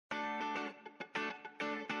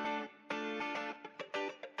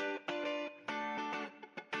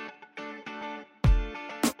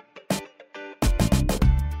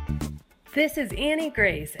This is Annie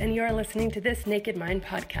Grace, and you're listening to This Naked Mind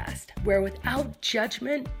podcast, where without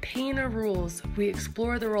judgment, pain, or rules, we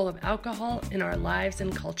explore the role of alcohol in our lives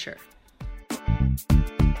and culture.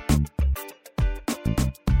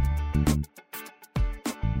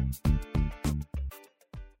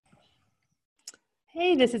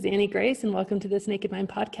 Hey, this is Annie Grace, and welcome to This Naked Mind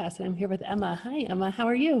podcast. And I'm here with Emma. Hi, Emma. How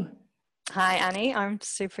are you? Hi, Annie. I'm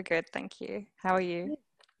super good. Thank you. How are you?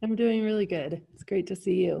 I'm doing really good. It's great to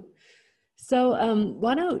see you. So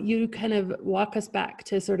why don't you kind of walk us back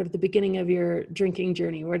to sort of the beginning of your drinking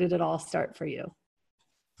journey? Where did it all start for you?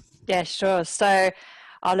 Yeah, sure. So,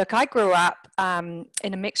 look, I grew up in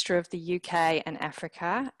a mixture of the UK and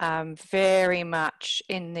Africa, very much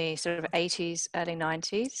in the sort of 80s, early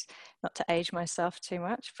 90s, not to age myself too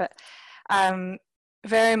much, but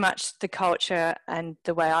very much the culture and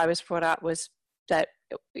the way I was brought up was that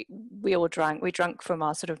we all drank. We drank from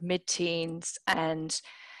our sort of mid-teens, and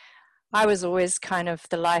I was always kind of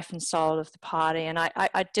the life and soul of the party, and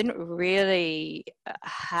I didn't really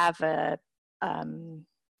have I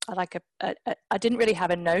didn't really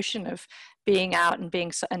have a notion of being out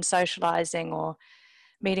and socializing or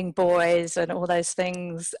meeting boys and all those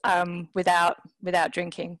things without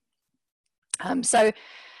drinking. So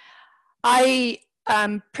I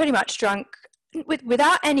pretty much drank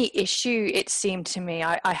without any issue. It seemed to me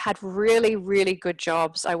I had really, really good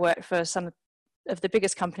jobs. I worked for some of the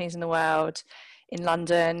biggest companies in the world in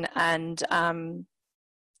London, and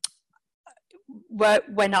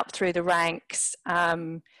went up through the ranks,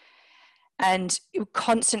 and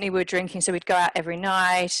constantly we were drinking. So we'd go out every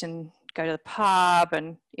night and go to the pub,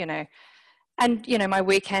 and my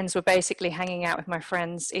weekends were basically hanging out with my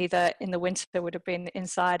friends. Either in the winter would have been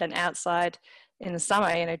inside, and outside in the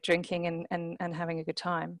summer, drinking and having a good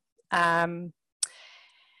time. And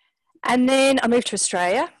then I moved to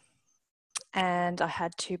Australia, and I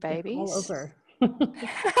had two babies. All over.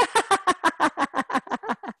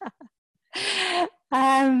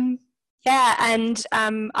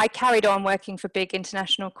 I carried on working for big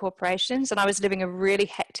international corporations, and I was living a really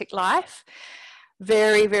hectic life.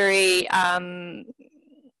 Very, very,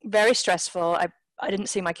 very stressful. I didn't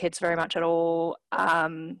see my kids very much at all.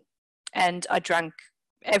 And I drank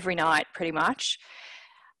every night pretty much.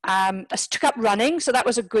 I took up running, so that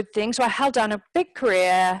was a good thing. So I held down a big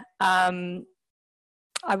career. I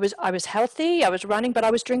was healthy. I was running, but I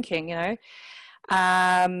was drinking, and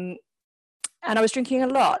I was drinking a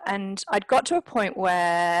lot. And I'd got to a point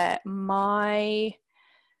where my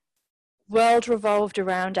world revolved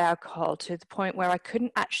around alcohol, to the point where I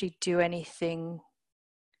couldn't actually do anything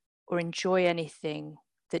or enjoy anything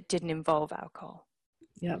that didn't involve alcohol.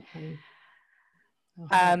 Yeah.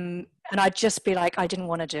 And I'd just be like, I didn't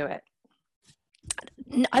want to do it.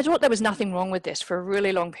 I thought there was nothing wrong with this for a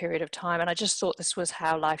really long period of time, and I just thought this was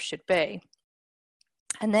how life should be.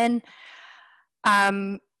 And then,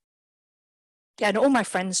 and all my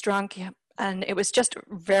friends drank, and it was just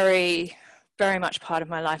very, very much part of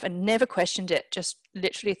my life. I never questioned it, just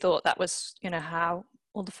literally thought that was, how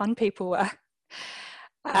all the fun people were.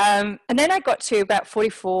 And then I got to about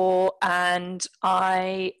 44, and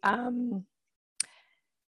I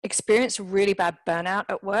experienced a really bad burnout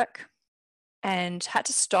at work and had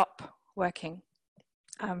to stop working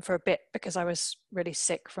for a bit because I was really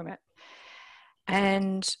sick from it.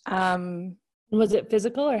 And was it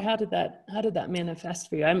physical, or how did that manifest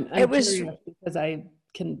for you? I'm curious because I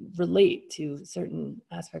can relate to certain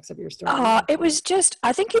aspects of your story. I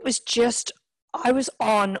was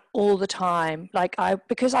on all the time.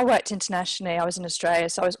 Because I worked internationally, I was in Australia,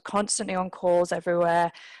 so I was constantly on calls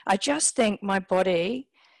everywhere. I just think my body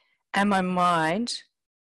and my mind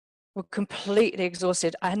were completely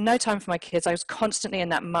exhausted. I had no time for my kids. I was constantly in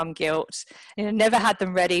that mum guilt. Never had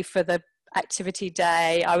them ready for the activity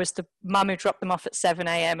day. I was the mum who dropped them off at 7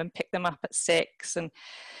 a.m. and picked them up at 6. And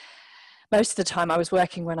most of the time I was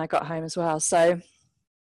working when I got home as well. So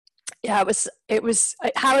yeah, it was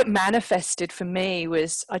how it manifested for me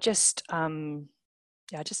was I just had a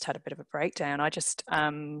bit of a breakdown. I just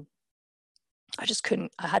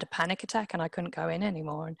couldn't. I had a panic attack, and I couldn't go in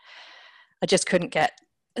anymore, and I just couldn't get.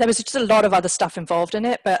 There was just a lot of other stuff involved in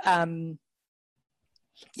it, but was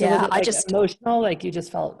it emotional, like you just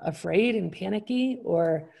felt afraid and panicky,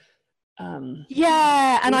 or and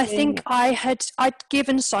I think I'd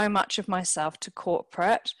given so much of myself to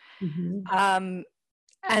corporate,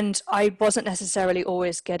 and I wasn't necessarily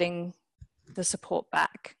always getting the support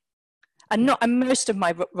back. And most of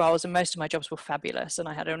my roles and most of my jobs were fabulous, and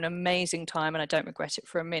I had an amazing time, and I don't regret it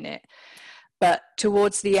for a minute. But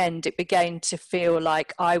towards the end, it began to feel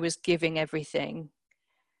like I was giving everything,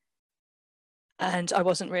 and I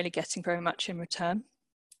wasn't really getting very much in return.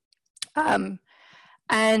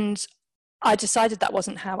 And I decided that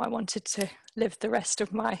wasn't how I wanted to live the rest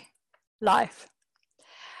of my life.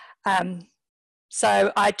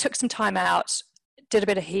 So I took some time out, did a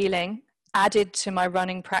bit of healing, added to my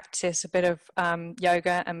running practice a bit of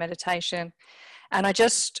yoga and meditation, and I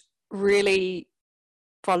just really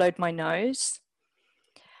followed my nose.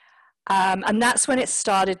 And that's when it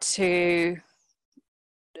started to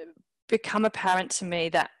become apparent to me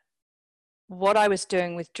that what I was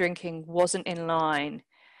doing with drinking wasn't in line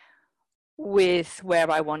with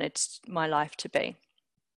where I wanted my life to be.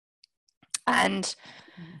 And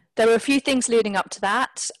there were a few things leading up to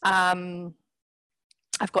that. I've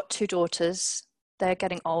got 2 daughters. They're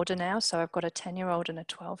getting older now. So I've got a 10-year-old and a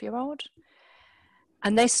 12-year-old.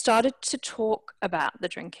 And they started to talk about the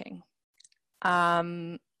drinking.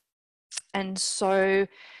 And so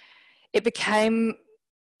it became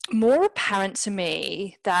more apparent to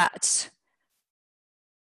me that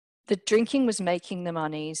the drinking was making them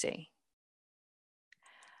uneasy.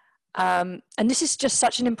 And this is just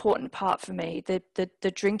such an important part for me,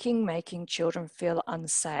 the drinking making children feel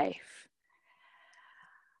unsafe.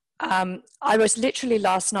 I was literally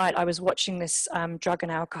last night, I was watching this drug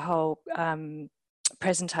and alcohol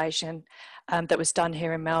presentation that was done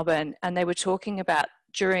here in Melbourne, and they were talking about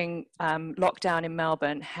during lockdown in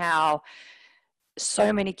Melbourne how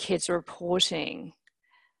so many kids are reporting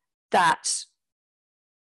that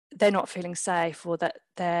they're not feeling safe, or that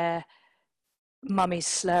their mummy's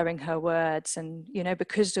slurring her words, and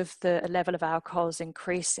because of the level of alcohol is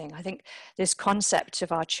increasing. I think this concept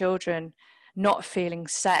of our children not feeling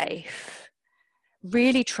safe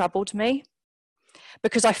really troubled me,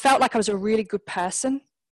 because I felt like I was a really good person,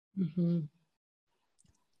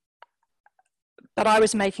 but I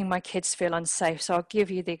was making my kids feel unsafe. So I'll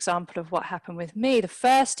give you the example of what happened with me. The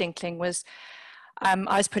first inkling was I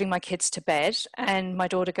was putting my kids to bed, and my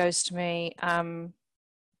daughter goes to me,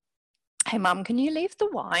 hey mum, can you leave the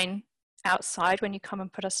wine outside when you come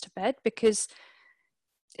and put us to bed, because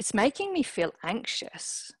it's making me feel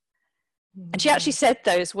anxious. And she actually said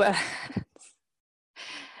those words.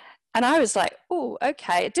 And I was like, oh,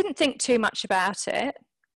 okay. I didn't think too much about it.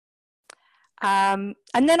 And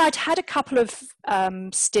then I'd had a couple of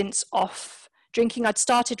stints off drinking. I'd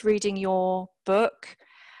started reading your book.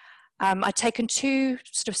 I'd taken 2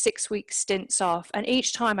 sort of 6-week stints off, and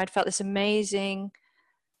each time I'd felt this amazing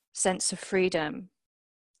sense of freedom.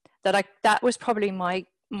 That was probably my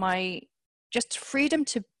just freedom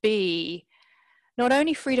to be, not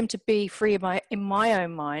only freedom to be free in my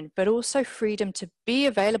own mind, but also freedom to be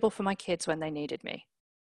available for my kids when they needed me.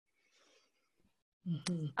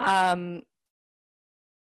 And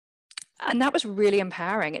that was really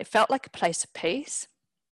empowering. It felt like a place of peace.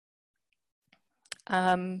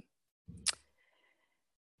 And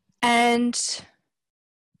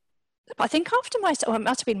I think after it must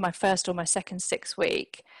have been my first or my second 6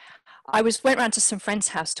 week, I went round to some friend's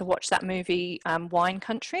house to watch that movie, Wine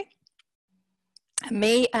Country.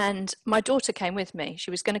 Me and my daughter came with me.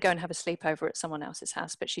 She was going to go and have a sleepover at someone else's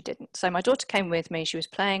house, but she didn't. So my daughter came with me. She was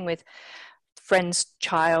playing with friend's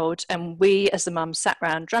child, and we as the mum sat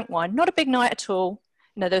round, drank wine. Not a big night at all.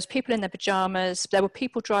 There was people in their pajamas. There were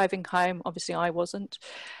people driving home. Obviously I wasn't.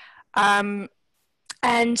 And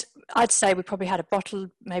I'd say we probably had a bottle,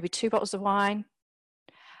 maybe 2 bottles of wine.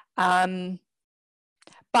 But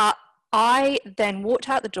I then walked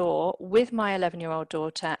out the door with my 11-year-old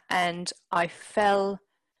daughter, and I fell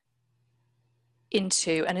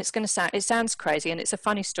into, and it sounds crazy, and it's a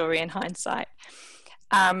funny story in hindsight,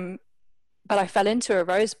 but I fell into a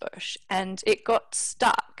rose bush, and it got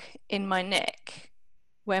stuck in my neck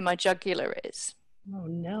where my jugular is. Oh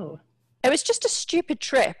no. It was just a stupid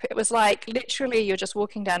trip. It was like, literally, you're just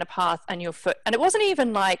walking down a path and your foot, and it wasn't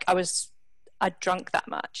even like I'd drunk that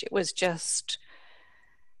much. It was just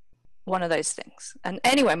one of those things. And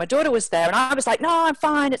anyway, my daughter was there, and I was like, no, I'm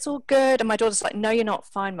fine, it's all good. And my daughter's like, no, you're not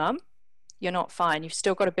fine, mum. You're not fine. You've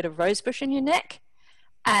still got a bit of rosebush in your neck,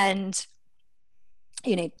 and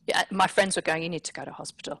my friends were going, you need to go to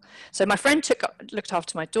hospital. So my friend looked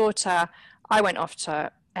after my daughter. I went off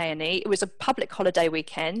to A&E. It was a public holiday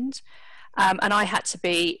weekend, and I had to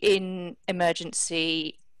be in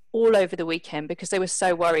emergency all over the weekend because they were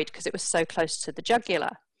so worried, because it was so close to the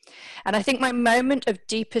jugular. And I think my moment of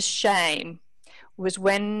deepest shame was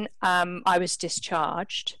when I was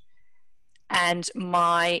discharged, and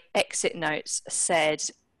my exit notes said,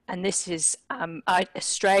 and this is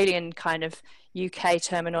Australian kind of UK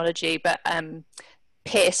terminology, but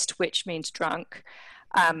pissed, which means drunk,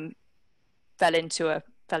 fell into a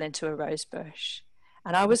rose bush.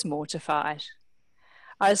 And I was mortified.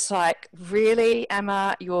 I was like, really,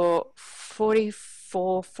 Emma, you're 44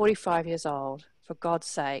 45 years old, for God's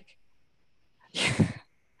sake.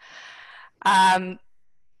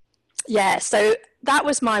 Yeah, so that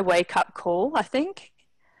was my wake-up call, I think.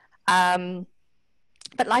 But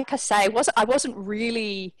like I say, I wasn't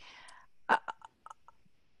really, I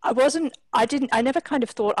never kind of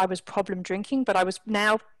thought I was problem drinking, but I was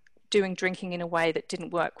now doing drinking in a way that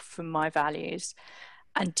didn't work for my values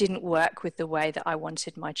and didn't work with the way that I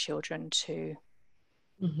wanted my children to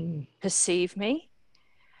perceive me.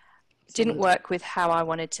 Didn't work with how I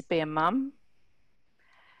wanted to be a mum.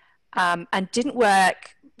 And didn't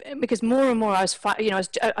work because more and more I was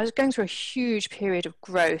going through a huge period of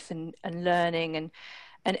growth and learning,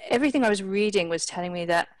 and everything I was reading was telling me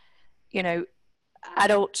that, you know,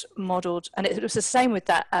 adult modeled, and it was the same with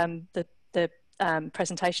that the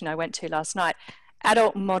presentation I went to last night.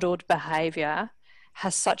 Adult modeled behavior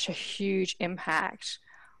has such a huge impact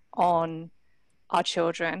on our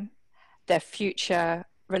children, their future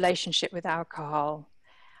relationship with alcohol.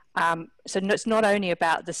 So it's not only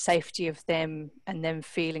about the safety of them and them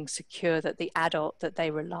feeling secure that the adult that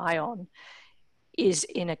they rely on is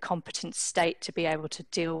in a competent state to be able to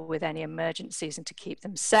deal with any emergencies and to keep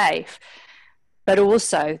them safe, but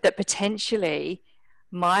also that potentially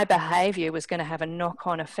my behavior was going to have a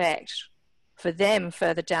knock-on effect for them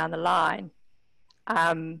further down the line.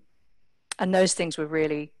 And those things were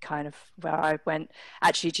really kind of where I went,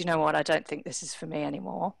 actually, do you know what? I don't think this is for me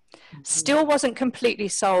anymore. Still wasn't completely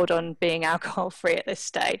sold on being alcohol free at this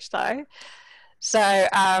stage though. So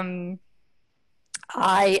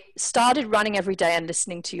I started running every day and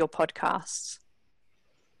listening to your podcasts.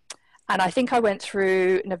 And I think I went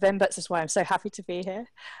through November. This is why I'm so happy to be here.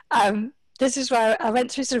 This is why I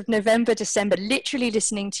went through sort of November, December, literally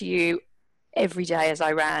listening to you every day as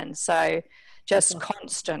I ran. So just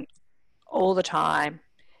constant, all the time.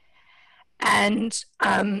 And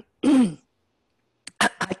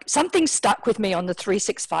something stuck with me on the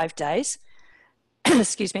 365 days.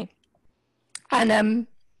 Excuse me. And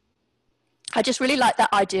I just really like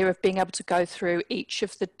that idea of being able to go through each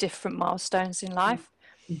of the different milestones in life.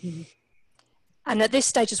 Mm-hmm. And at this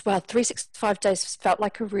stage as well, 365 days felt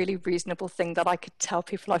like a really reasonable thing that I could tell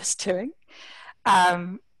people I was doing.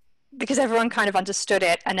 Because everyone kind of understood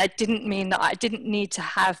it, and it didn't mean that I didn't need to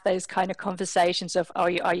have those kind of conversations of, oh,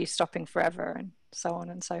 are you stopping forever, and so on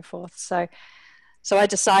and so forth. So I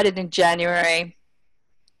decided in January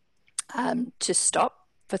to stop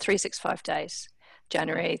for 365 days,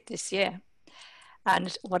 January this year.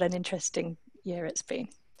 And what an interesting year it's been.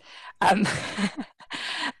 But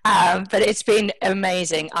it's been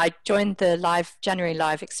amazing. I joined the January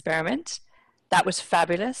Live experiment. That was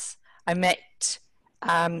fabulous. I met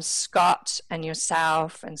Scott and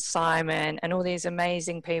yourself and Simon and all these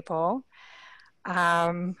amazing people.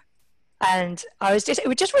 And it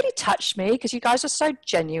would just really touch me because you guys are so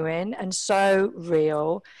genuine and so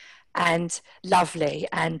real and lovely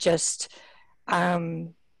and just not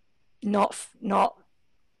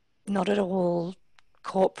at all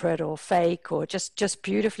corporate or fake, or just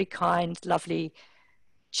beautifully kind, lovely,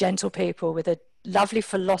 gentle people with a lovely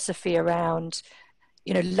philosophy around,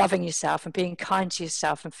 you know, loving yourself and being kind to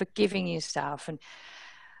yourself and forgiving yourself, and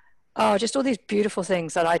just all these beautiful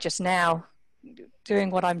things that I just now, doing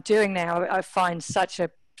what I'm doing now, I find such a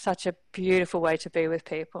beautiful way to be with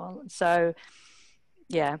people. So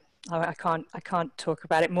yeah, I can't talk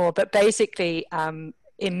about it more, but basically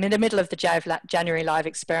in the middle of the January Live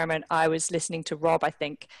experiment, I was listening to Rob, I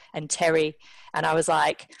think, and Terry, and I was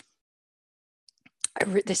like,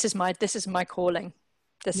 this is my calling.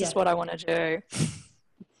 This is what I want to do.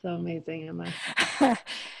 So amazing, Emma.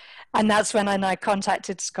 And that's when I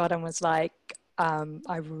contacted Scott and was like,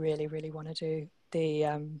 I really, really want to do the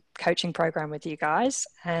coaching program with you guys.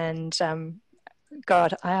 And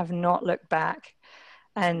God, I have not looked back.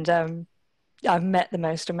 And I've met the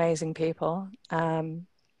most amazing people. And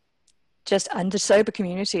the sober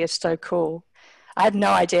community is so cool. I had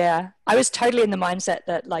no idea. I was totally in the mindset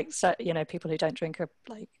that, like, so, you know, people who don't drink are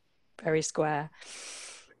like very square,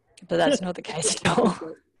 but that's not the case at all.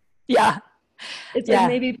 Yeah. It's like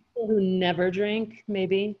maybe people who never drink,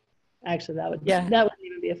 maybe. Actually, that wouldn't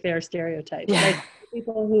even be a fair stereotype. Yeah. Like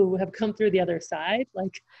people who have come through the other side,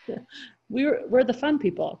 like we're the fun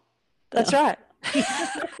people. That's right.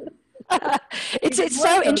 It's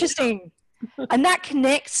so interesting. And that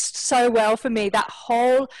connects so well for me, that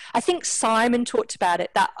whole, I think Simon talked about it,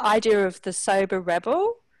 that idea of the sober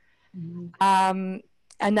rebel. Mm-hmm.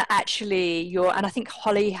 And that actually and I think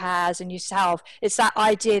Holly has, and yourself, it's that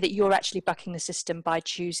idea that you're actually bucking the system by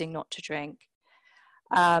choosing not to drink.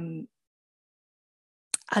 And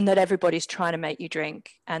that everybody's trying to make you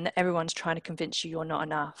drink, and that everyone's trying to convince you you're not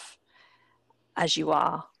enough. as you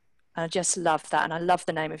are. And I just love that. And I love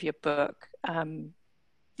the name of your book,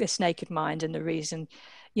 This Naked Mind, and the reason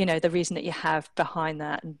that you have behind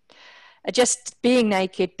that. And just being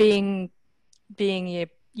naked, being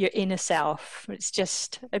your inner self. It's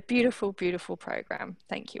just a beautiful, beautiful program.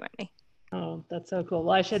 Thank you, Annie. Oh, that's so cool.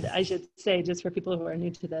 Well, I should say, just for people who are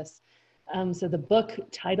new to this, so the book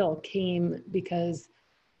title came because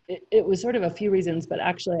it was sort of a few reasons, but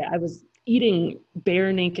actually I was eating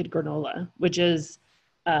Bare Naked granola, which is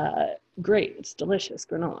great. It's delicious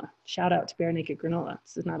granola. Shout out to Bare Naked granola.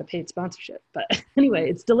 This is not a paid sponsorship, but anyway,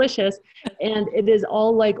 it's delicious, and it is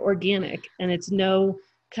all like organic, and it's no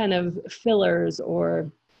kind of fillers or,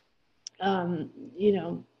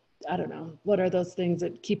 I don't know, what are those things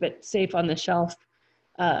that keep it safe on the shelf?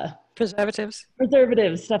 Preservatives,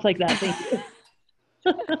 stuff like that. Thank you.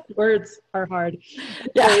 Words are hard.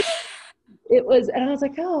 Yeah. So it was, and I was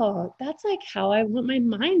like, oh, that's like how I want my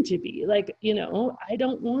mind to be. Like, I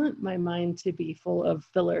don't want my mind to be full of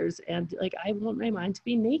fillers, and like, I want my mind to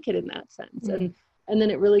be naked in that sense. And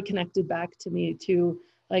then it really connected back to me to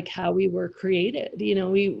like how we were created.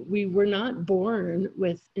 We were not born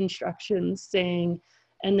with instructions saying,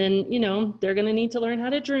 and then, they're going to need to learn how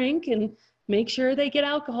to drink and make sure they get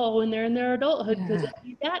alcohol when they're in their adulthood, because they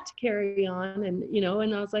need that to carry on. And,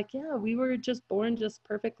 and I was like, yeah, we were just born just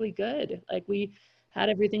perfectly good. Like we had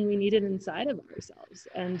everything we needed inside of ourselves.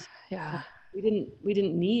 And we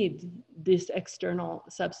didn't need this external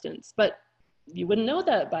substance, but you wouldn't know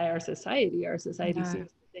that by our society. Our society seems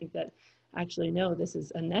to think that actually, no, this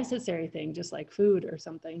is a necessary thing, just like food or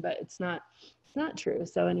something, but it's not true.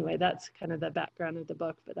 So anyway, that's kind of the background of the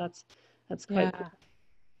book, but that's quite cool.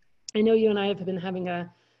 I know you and I have been having a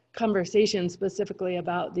conversation specifically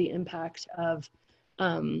about the impact of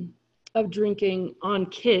drinking on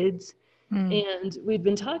kids. And we've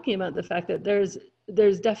been talking about the fact that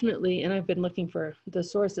there's definitely, and I've been looking for the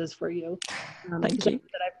sources for you. Thank you.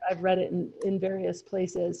 That I've read it in various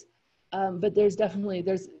places. But there's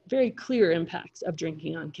very clear impacts of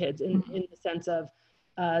drinking on kids in the sense of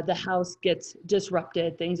the house gets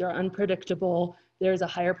disrupted, things are unpredictable, there's a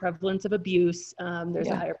higher prevalence of abuse, there's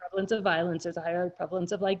a higher prevalence of violence, there's a higher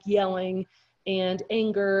prevalence of like yelling and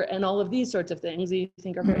anger and all of these sorts of things that you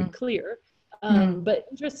think are very clear. But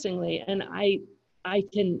interestingly, and I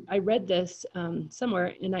read this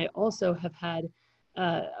somewhere, and I also have had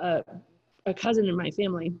a cousin in my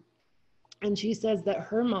family, and she says that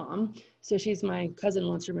her mom, so she's my cousin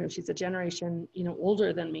once removed, she's a generation,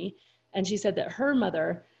 older than me. And she said that her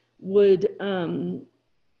mother would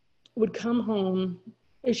come home,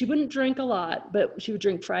 and she wouldn't drink a lot, but she would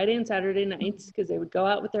drink Friday and Saturday nights because they would go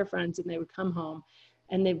out with their friends, and they would come home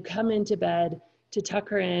and they would come into bed to tuck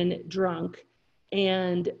her in drunk.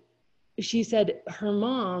 And she said her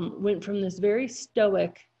mom went from this very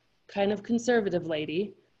stoic, kind of conservative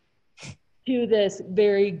lady to this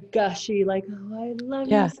very gushy, like, oh, I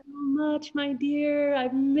love you so much, my dear, I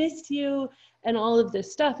miss you, and all of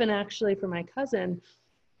this stuff. And actually for my cousin,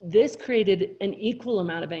 this created an equal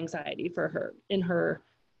amount of anxiety for her in her,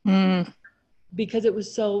 because it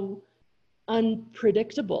was so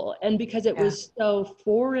unpredictable, and because it was so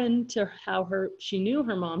foreign to how she knew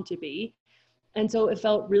her mom to be. And so it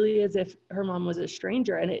felt really as if her mom was a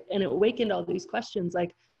stranger, and it awakened all these questions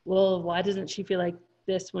like, well, why doesn't she feel like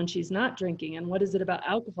this when she's not drinking? And what is it about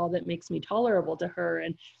alcohol that makes me tolerable to her?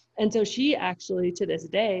 And so she actually, to this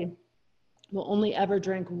day, will only ever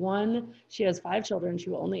drink one. She has 5 children. She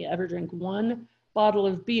will only ever drink one bottle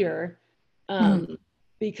of beer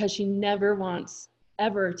because she never wants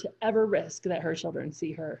ever risk that her children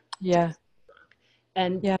see her.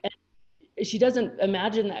 And she doesn't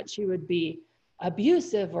imagine that she would be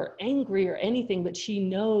abusive or angry or anything, but she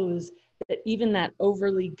knows that even that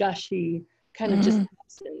overly gushy kind of just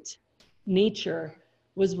absent nature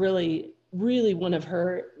was really, really one of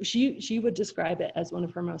her, she would describe it as one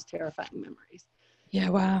of her most terrifying memories.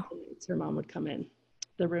 Wow. Her mom would come in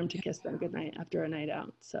the room to kiss them goodnight after a night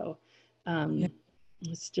out. So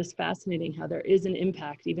it's just fascinating how there is an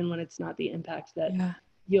impact, even when it's not the impact that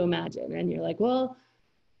you imagine. And you're like, well,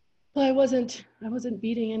 I wasn't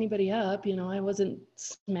beating anybody up, I wasn't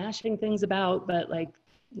smashing things about, but like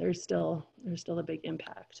there's still a big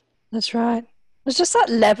impact. That's right. There's just that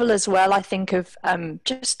level as well, I think, of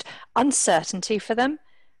just uncertainty for them.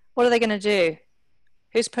 What are they going to do?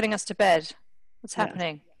 Who's putting us to bed? What's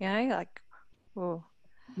happening? Like, oh.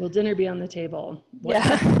 Will dinner be on the table?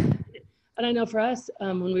 And I know for us,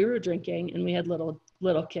 when we were drinking and we had little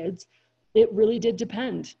kids, it really did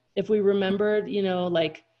depend. If we remembered,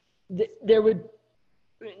 like there would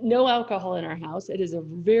no alcohol in our house. It is a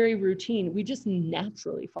very routine. We just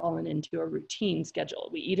naturally fallen into a routine schedule.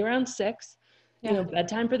 We eat around 6, You know,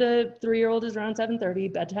 bedtime for the 3-year-old is around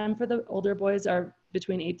 7:30. Bedtime for the older boys are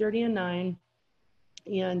between 8:30 and 9.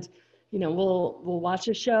 And, you know, we'll watch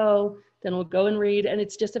a show, then we'll go and read, and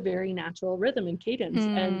it's just a very natural rhythm and cadence.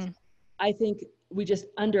 And I think we just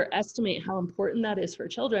underestimate how important that is for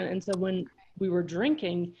children. And so when we were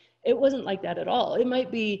drinking, it wasn't like that at all. It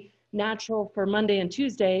might be natural for Monday and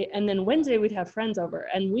Tuesday, and then Wednesday we'd have friends over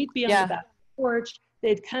and we'd be on the back porch.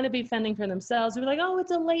 They'd kind of be fending for themselves. We'd be like, oh,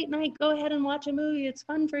 it's a late night, go ahead and watch a movie, it's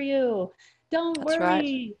fun for you, don't worry.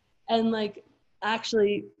 Right. And like,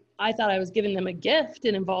 actually, I thought I was giving them a gift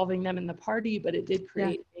and involving them in the party, but it did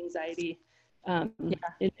create anxiety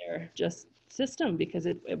in their just system because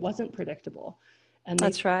it wasn't predictable. And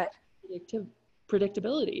that's right.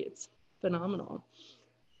 Predictability, it's phenomenal.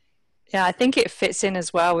 Yeah, I think it fits in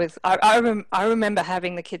as well with, I remember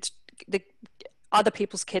having the other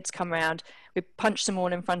people's kids come around. We bunch them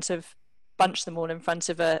all in front of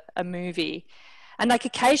a movie. And like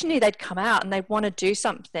occasionally they'd come out and they'd want to do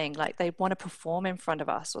something, like they'd want to perform in front of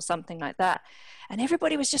us or something like that. And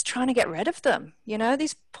everybody was just trying to get rid of them. You know,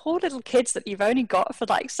 these poor little kids that you've only got for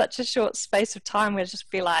like such a short space of time would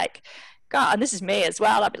just be like, God, and this is me as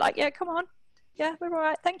well. I'd be like, yeah, come on. Yeah, we're all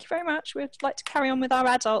right. Thank you very much. We'd like to carry on with our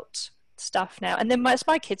adult stuff now. And then as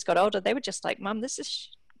my kids got older, they were just like, Mum, this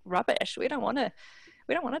is rubbish. We don't want to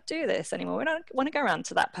do this anymore. We don't want to go around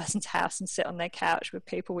to that person's house and sit on their couch with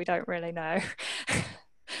people we don't really know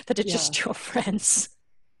that are just your friends.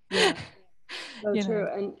 Yeah, so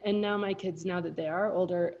true. And now my kids, now that they are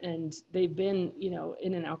older and they've been, you know,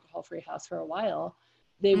 in an alcohol-free house for a while,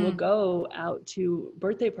 they will go out to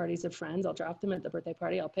birthday parties of friends. I'll drop them at the birthday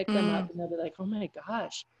party. I'll pick them up and they'll be like, oh my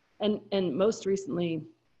gosh. And most recently,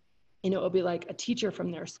 you know, it'll be like a teacher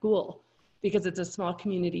from their school because it's a small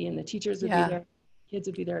community and the teachers would be there. Kids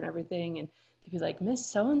would be there and everything, and they'd be like, Miss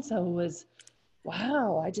So-and-so was,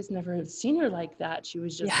 wow, I just never have seen her like that. She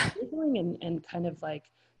was just giggling and kind of like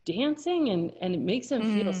dancing, and it makes them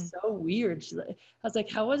feel so weird. I was like,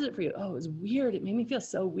 how was it for you? Oh, it was weird. It made me feel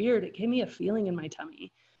so weird. It gave me a feeling in my tummy.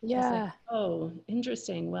 I was like, oh,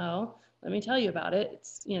 interesting. Well, let me tell you about it.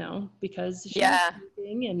 It's, you know, because she's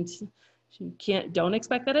sleeping and she don't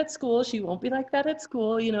expect that at school. She won't be like that at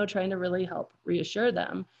school, you know, trying to really help reassure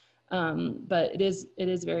them. But it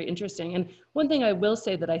is very interesting. And one thing I will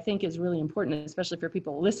say that I think is really important, especially for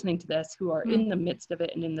people listening to this who are in the midst of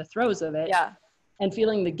it and in the throes of it and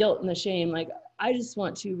feeling the guilt and the shame, like, I just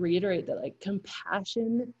want to reiterate that, like,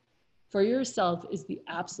 compassion for yourself is the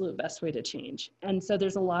absolute best way to change. And so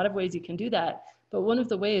there's a lot of ways you can do that. But one of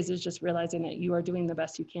the ways is just realizing that you are doing the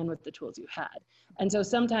best you can with the tools you had. And so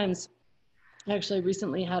sometimes, I actually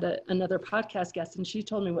recently had another podcast guest, and she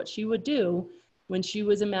told me what she would do when she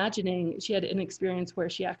was imagining, she had an experience where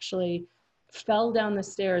she actually fell down the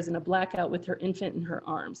stairs in a blackout with her infant in her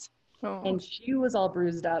arms. And she was all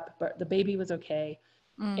bruised up, but the baby was okay.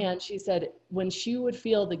 And she said when she would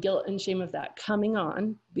feel the guilt and shame of that coming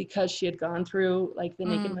on, because she had gone through like the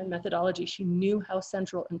Naked Mind methodology, she knew how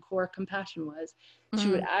central and core compassion was. She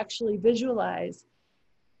would actually visualize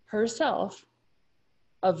herself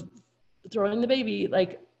of throwing the baby,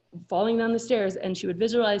 like falling down the stairs, and she would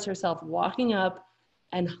visualize herself walking up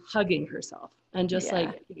and hugging herself and just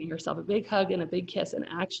like giving herself a big hug and a big kiss and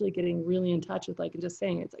actually getting really in touch with, like, and just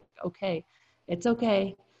saying, it's like, okay, it's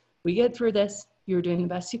okay. We get through this. You were doing the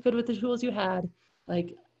best you could with the tools you had.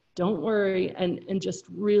 Like, don't worry. And just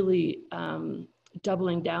really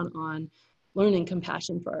doubling down on learning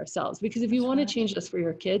compassion for ourselves. Because if you want to change this for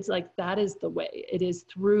your kids, like, that is the way. It is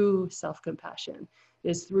through self-compassion.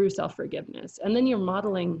 Is through self-forgiveness. And then you're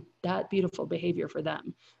modeling that beautiful behavior for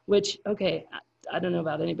them, which, okay, I don't know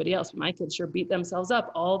about anybody else, but my kids sure beat themselves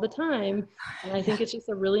up all the time. And I think it's just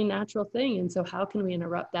a really natural thing. And so how can we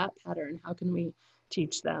interrupt that pattern? How can we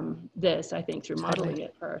teach them this? I think through modeling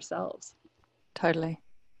it for ourselves. Totally.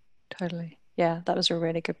 Yeah, that was a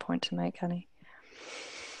really good point to make, honey.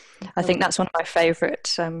 I think that's one of my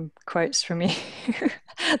favorite quotes from you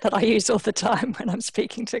that I use all the time when I'm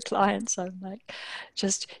speaking to clients. I'm like,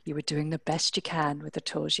 just, you were doing the best you can with the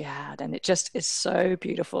tools you had. And it just is so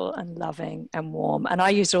beautiful and loving and warm. And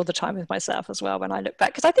I use it all the time with myself as well when I look back,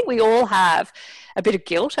 because I think we all have a bit of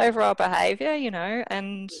guilt over our behavior, you know,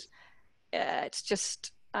 and it's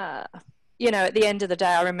just, you know, at the end of the day,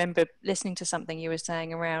 I remember listening to something you were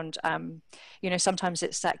saying around, you know, sometimes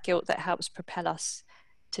it's that guilt that helps propel us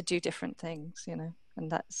to do different things, you know, and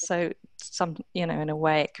that's so you know, in a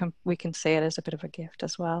way we can see it as a bit of a gift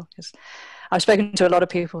as well, because I've spoken to a lot of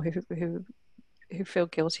people who feel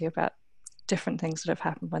guilty about different things that have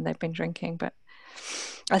happened when they've been drinking. But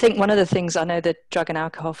I think one of the things, I know the Drug and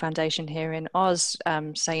Alcohol Foundation here in Oz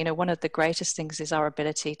say, you know, one of the greatest things is our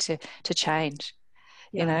ability to change,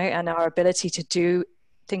 you know, and our ability to do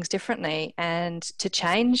things differently and to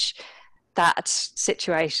change that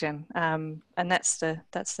situation. And that's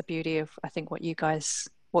the beauty of, I think, what you guys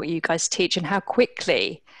teach, and how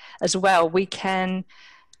quickly as well we can,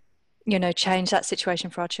 you know, change that situation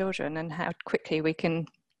for our children, and how quickly we can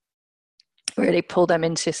really pull them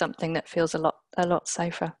into something that feels a lot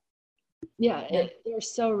safer. They're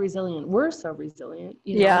so resilient. We're so resilient,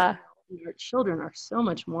 you know. Our children are so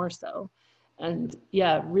much more so. And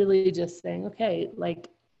really just saying, okay, like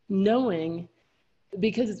knowing,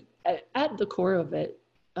 because at the core of it,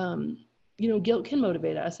 you know, guilt can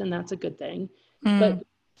motivate us, and that's a good thing. But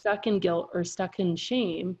stuck in guilt or stuck in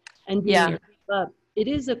shame and beating yourself up, it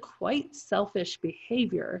is a quite selfish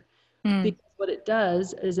behavior, because what it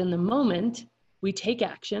does is, in the moment, we take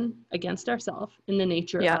action against ourselves in the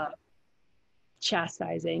nature of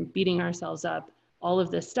chastising, beating ourselves up, all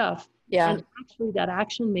of this stuff. And actually that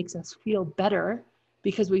action makes us feel better,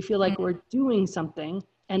 because we feel like we're doing something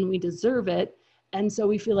and we deserve it. And so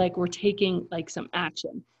we feel like we're taking like some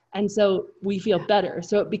action. And so we feel better.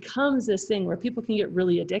 So it becomes this thing where people can get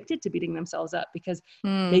really addicted to beating themselves up, because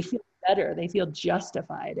they feel better, they feel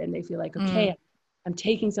justified, and they feel like, okay, I'm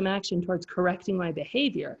taking some action towards correcting my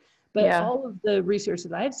behavior. But all of the research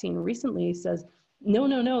that I've seen recently says, no,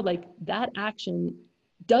 like that action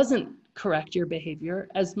doesn't correct your behavior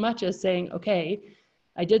as much as saying, okay,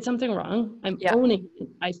 I did something wrong. I'm owning it.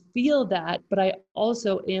 I feel that, but I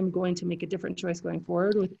also am going to make a different choice going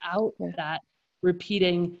forward without that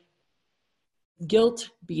repeating guilt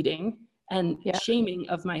beating and shaming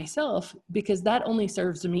of myself, because that only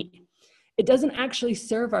serves me. It doesn't actually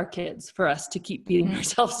serve our kids for us to keep beating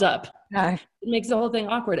ourselves up. No. It makes the whole thing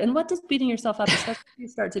awkward. And what does beating yourself up, especially if you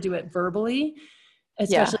start to do it verbally,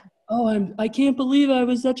 especially, I can't believe I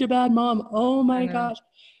was such a bad mom. Oh my gosh.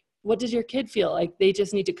 What does your kid feel like? They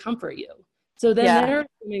just need to comfort you. So then they're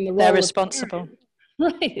assuming the role they're responsible.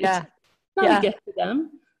 Right. Yeah. Not a gift to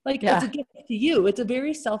them. Like it's a gift to you. It's a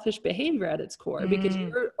very selfish behavior at its core, because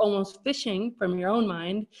you're almost fishing from your own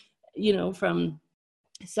mind, you know, from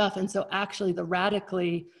stuff. And so actually the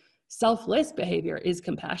radically selfless behavior is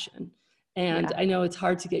compassion. And I know it's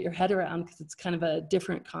hard to get your head around, because it's kind of a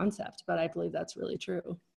different concept, but I believe that's really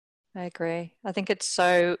true. I agree. I think it's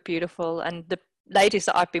so beautiful. And the ladies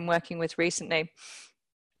that I've been working with recently,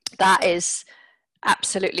 that is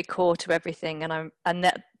absolutely core to everything. And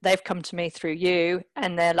that they've come to me through you,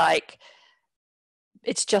 and they're like,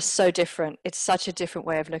 it's just so different. It's such a different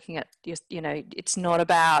way of looking at, you know, it's not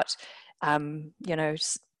about, you know,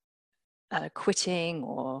 quitting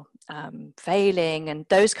or failing, and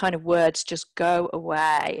those kind of words just go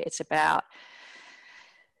away. It's about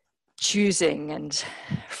choosing and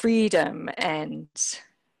freedom, and,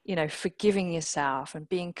 you know, forgiving yourself and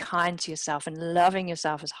being kind to yourself and loving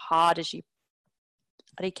yourself as hard as you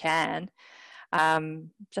can.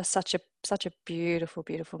 Just such a beautiful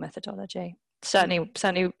methodology. Certainly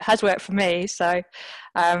has worked for me. So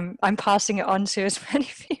I'm passing it on to as many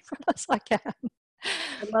people as I can.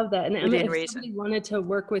 I love that. And Emma, if somebody wanted to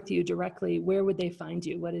work with you directly, where would they find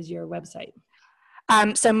you? What is your website?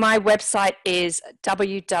 So my website is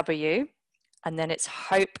www, and then it's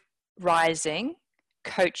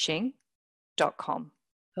hoperisingcoaching.com.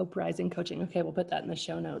 Hope Rising Coaching. Okay, we'll put that in the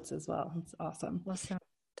show notes as well. That's awesome. Awesome.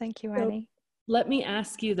 Thank you, Annie. So let me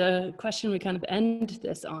ask you the question we kind of end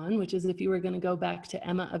this on, which is, if you were going to go back to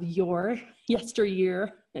Emma of your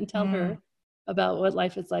yesteryear and tell her about what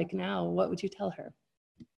life is like now, what would you tell her?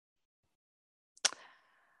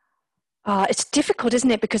 It's difficult, isn't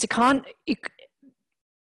it? Because you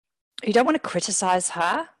don't want to criticize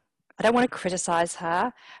her. I don't want to criticize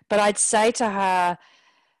her, but I'd say to her,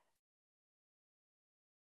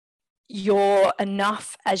 you're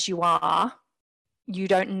enough as you are. You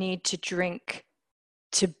don't need to drink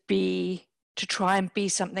to try and be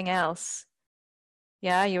something else.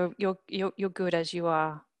 Yeah, you're good as you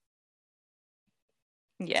are.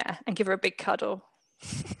 Yeah, and give her a big cuddle. I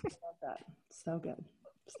love that. So good.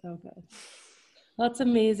 So good. That's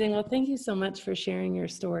amazing. Well, thank you so much for sharing your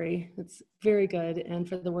story. It's very good, and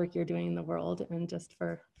for the work you're doing in the world, and just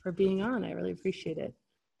for being on. I really appreciate it.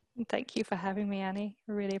 Thank you for having me, Annie.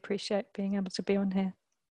 I really appreciate being able to be on here.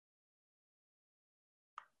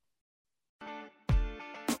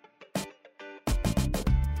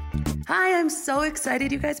 Hi, I'm so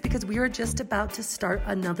excited, you guys, because we are just about to start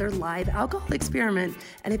another live alcohol experiment.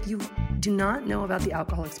 And if you do not know about the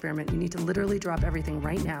alcohol experiment, you need to literally drop everything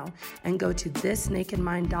right now and go to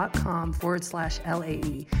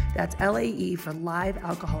thisnakedmind.com/LAE. That's LAE for live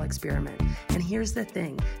alcohol experiment. And here's the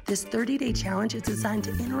thing. This 30-day challenge is designed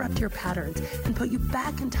to interrupt your patterns and put you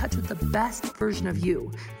back in touch with the best version of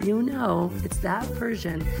you. You know, it's that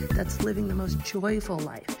version that's living the most joyful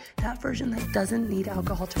life. That version that doesn't need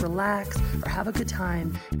alcohol to relax or have a good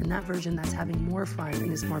time, and that version that's having more fun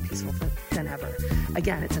and is more peaceful than ever.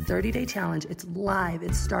 Again, it's a 30-day challenge. It's live.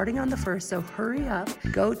 It's starting on the 1st, so hurry up.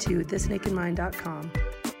 Go to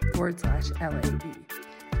thisnakedmind.com/LAE.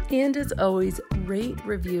 And as always, rate,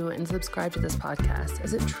 review, and subscribe to this podcast,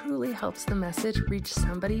 as it truly helps the message reach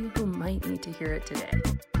somebody who might need to hear it today.